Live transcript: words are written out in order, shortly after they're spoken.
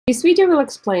This video will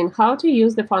explain how to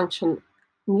use the function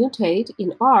mutate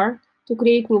in R to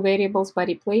create new variables by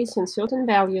replacing certain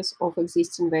values of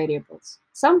existing variables.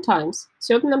 Sometimes,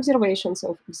 certain observations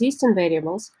of existing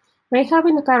variables may have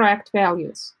incorrect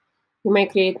values. You may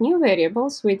create new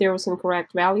variables with those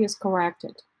incorrect values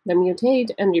corrected. The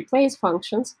mutate and replace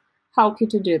functions help you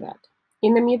to do that.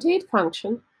 In the mutate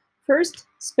function, first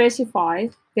specify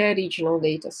the original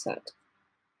data set.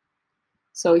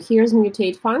 So here's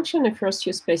mutate function, and first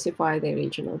you specify the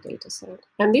original data set.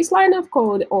 And this line of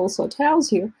code also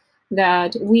tells you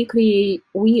that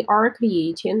we are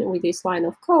creating with this line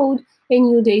of code a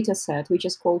new data set, which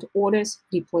is called orders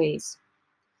replace.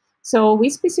 So we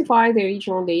specify the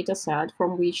original data set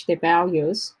from which the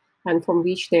values and from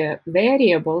which the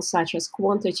variables such as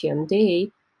quantity and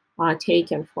day are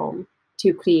taken from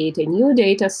to create a new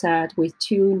data set with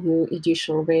two new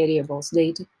additional variables,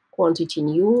 date quantity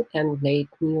new and date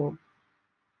new.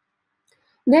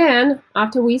 Then,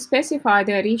 after we specify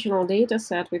the original data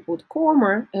set, we put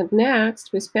comma, and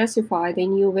next we specify the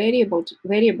new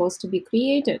variables to be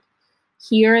created.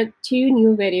 Here are two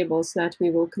new variables that we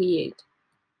will create.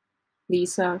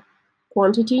 These are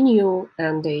quantity new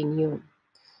and day new.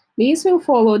 These will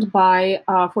followed by,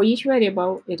 for each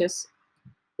variable,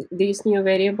 these new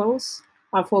variables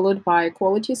are followed by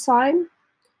quality sign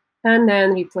and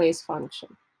then replace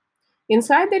function.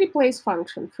 Inside the replace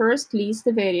function, first list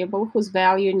the variable whose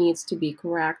value needs to be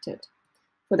corrected.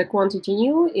 For the quantity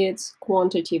new, it's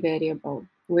quantity variable.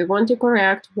 We want to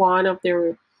correct one of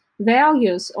the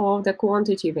values of the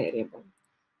quantity variable.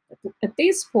 At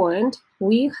this point,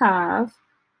 we have,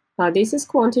 this is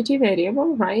quantity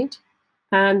variable, right?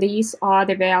 And these are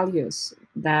the values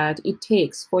that it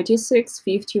takes, 46,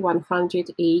 50,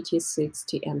 100, 80,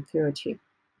 60, and 30.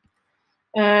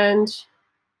 And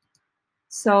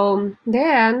so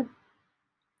then,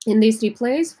 in this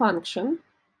replace function,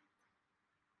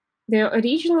 the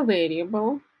original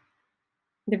variable,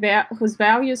 whose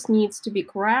values needs to be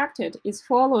corrected, is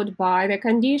followed by the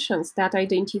conditions that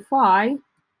identify,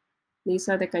 these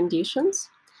are the conditions,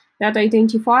 that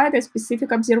identify the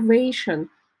specific observation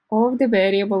of the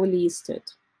variable listed,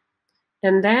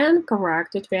 and then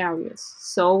corrected values.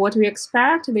 So what we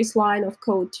expect this line of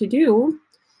code to do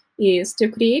is to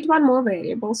create one more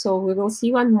variable. So we will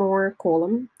see one more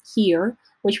column here,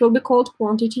 which will be called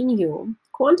quantity new.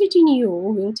 Quantity new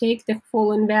will take the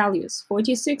following values: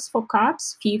 46 for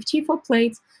cups, 50 for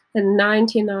plates, and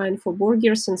 99 for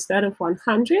burgers instead of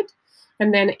 100,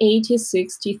 and then 80,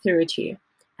 60, 30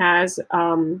 as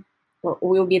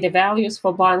will be the values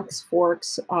for buns,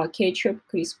 forks, ketchup,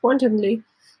 correspondingly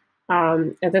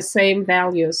the same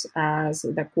values as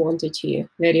the quantity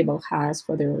variable has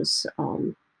for those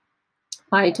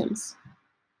items.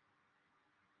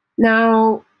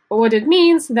 Now, what it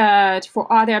means that for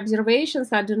other observations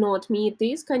that do not meet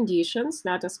these conditions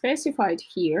that are specified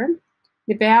here,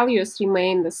 the values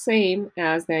remain the same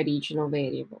as the original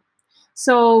variable.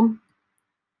 So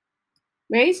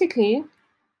basically,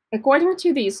 according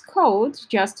to this code,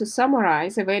 just to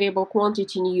summarize, a variable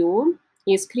quantity new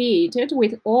is created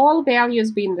with all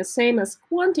values being the same as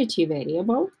quantity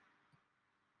variable.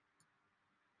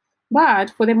 But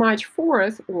for the March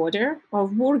 4th order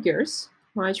of burgers,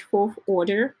 March 4th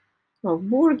order of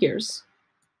burgers,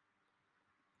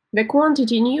 the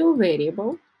quantity new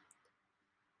variable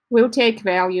will take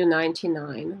value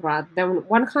 99 rather than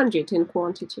 100 in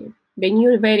quantity. The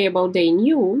new variable day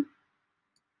new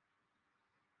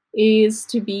is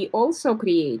to be also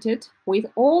created with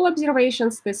all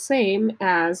observations the same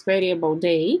as variable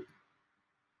day,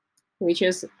 which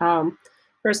is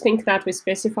first thing that we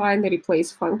specify in the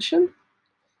replace function.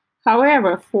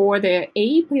 However, for the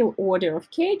April order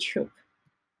of ketchup,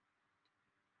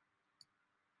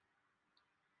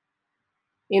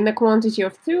 in the quantity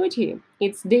of 30,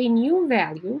 its day new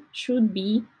value should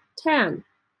be 10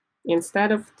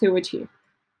 instead of 30.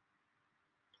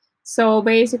 So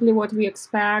basically what we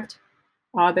expect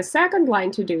the second line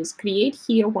to do is create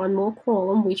here one more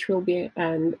column, which will be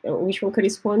which will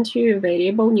correspond to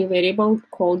a new variable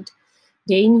called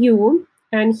day new.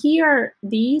 And here,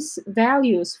 these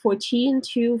values 14,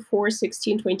 2, 4,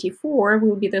 16, 24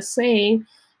 will be the same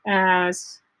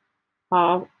as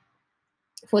for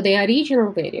the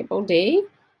original variable day.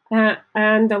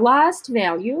 And the last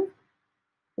value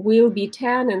will be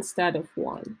 10 instead of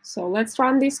 1. So let's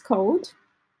run this code.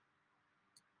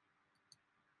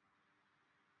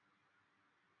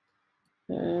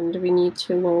 And we need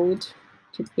to load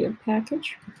the clear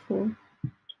package before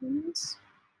doing this.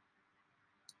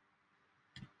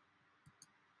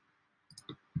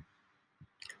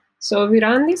 So we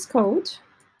run this code.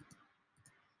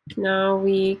 Now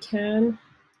we can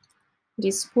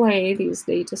display this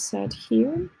data set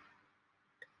here.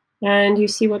 And you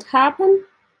see what happened?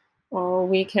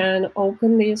 We can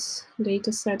open this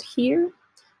data set here.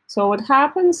 So what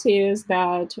happens is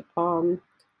that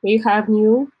we have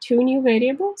two new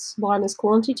variables. One is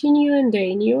quantity new and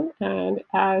day new. And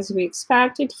as we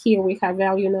expected, here we have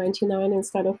value 99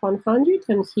 instead of 100,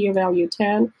 and here value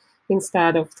 10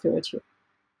 instead of 30.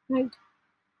 Right?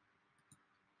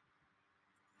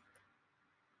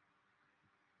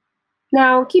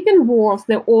 Now, keeping both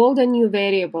the old and new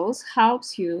variables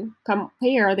helps you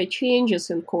compare the changes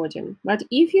in coding. But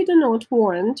if you do not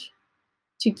want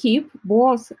to keep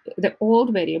both the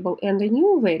old variable and the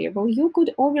new variable, you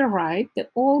could override the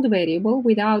old variable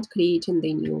without creating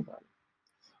the new one.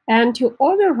 And to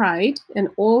override an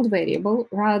old variable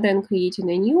rather than creating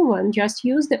a new one, just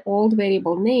use the old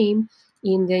variable name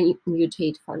in the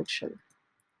mutate function.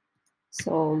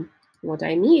 So what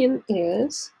I mean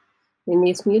is, in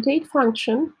this mutate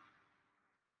function,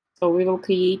 so we will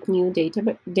create new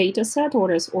data set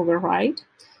or as override.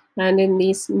 And in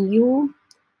this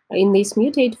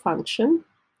mutate function,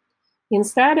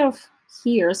 instead of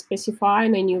here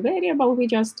specifying a new variable, we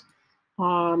just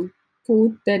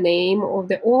put the name of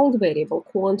the old variable,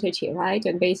 quantity, right?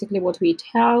 And basically what we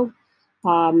tell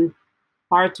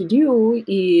R to do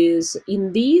is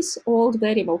in this old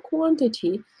variable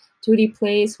quantity to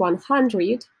replace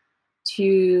 100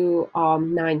 to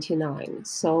 99.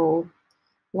 So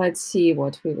let's see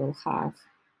what we will have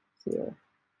here.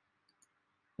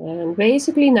 And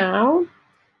basically now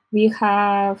we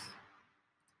have,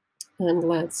 and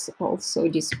let's also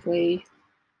display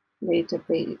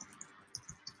database,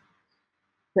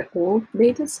 the old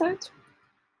data set.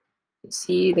 You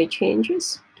see the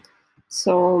changes.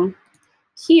 So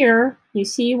here you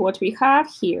see what we have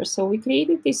here. So we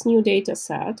created this new data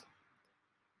set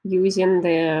using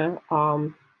the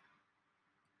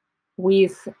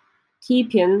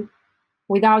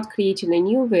without creating a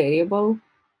new variable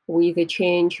with the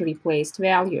change replaced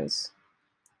values.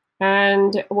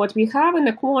 And what we have in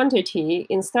the quantity,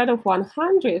 instead of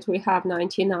 100, we have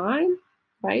 99,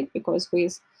 right? Because we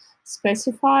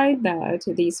specified that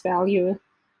this value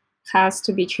has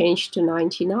to be changed to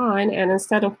 99. And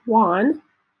instead of 1,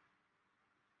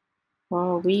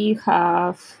 we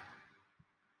have,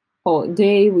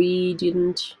 day we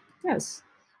didn't, yes.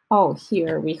 Oh,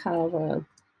 here we have a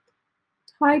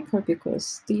typo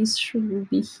because this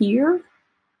shouldn't be here.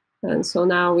 And so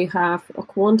now we have a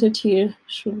quantity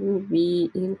shouldn't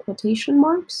be in quotation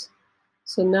marks.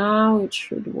 So now it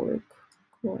should work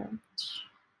correct.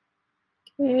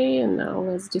 Okay, and now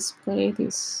let's display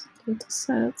these data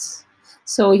sets.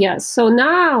 So yes, so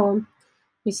now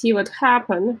you see what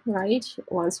happened, right?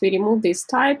 Once we remove this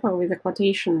typo with the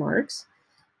quotation marks,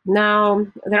 now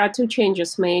there are two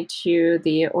changes made to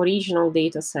the original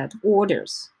data set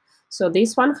orders. So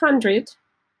this 100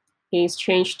 is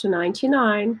changed to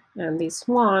 99, and this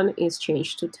one is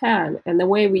changed to 10. And the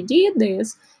way we did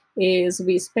this is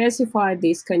we specified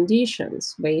these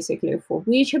conditions, basically for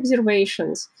which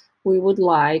observations we would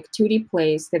like to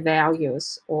replace the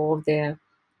values of the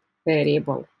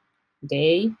variable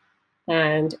day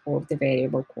and of the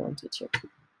variable quantity.